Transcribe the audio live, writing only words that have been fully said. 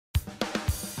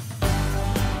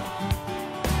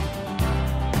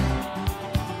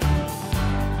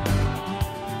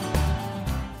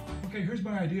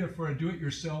idea for a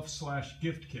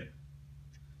do-it-yourself/gift kit.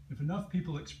 If enough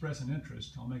people express an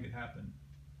interest, I'll make it happen.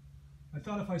 I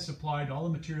thought if I supplied all the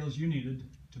materials you needed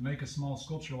to make a small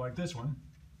sculpture like this one,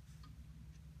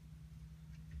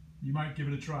 you might give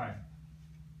it a try.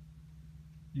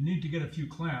 You need to get a few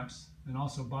clamps and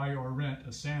also buy or rent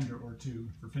a sander or two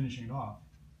for finishing it off.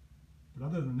 But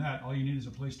other than that, all you need is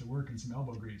a place to work and some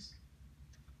elbow grease.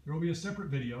 There will be a separate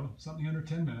video, something under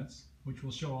 10 minutes, which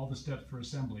will show all the steps for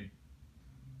assembly.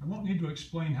 I won't need to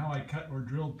explain how I cut or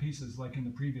drilled pieces like in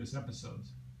the previous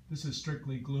episodes. This is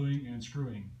strictly gluing and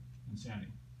screwing and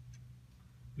sanding.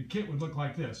 The kit would look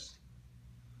like this.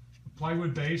 A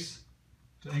plywood base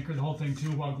to anchor the whole thing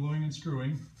to while gluing and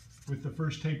screwing, with the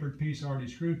first tapered piece already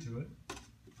screwed to it.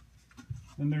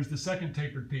 Then there's the second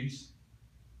tapered piece,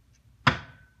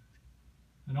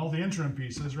 and all the interim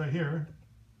pieces right here,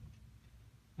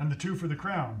 and the two for the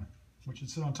crown, which would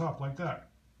sit on top like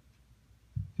that.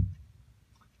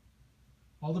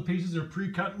 All the pieces are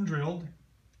pre-cut and drilled.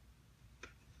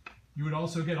 You would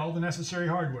also get all the necessary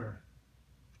hardware,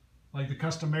 like the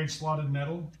custom-made slotted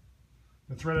metal,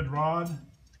 the threaded rod,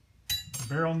 the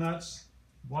barrel nuts,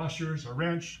 washers, a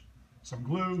wrench, some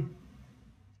glue,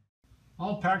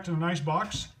 all packed in a nice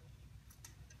box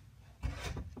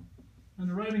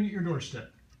and arriving at your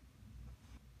doorstep.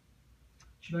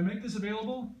 Should I make this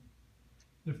available?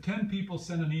 If 10 people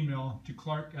send an email to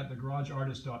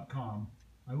clarke@thegarageartist.com,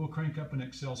 I will crank up an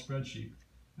Excel spreadsheet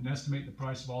and estimate the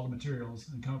price of all the materials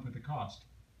and come up with the cost.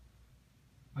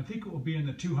 I think it will be in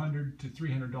the $200 to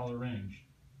 $300 range.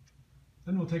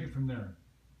 Then we'll take it from there.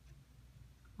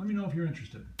 Let me know if you're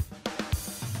interested.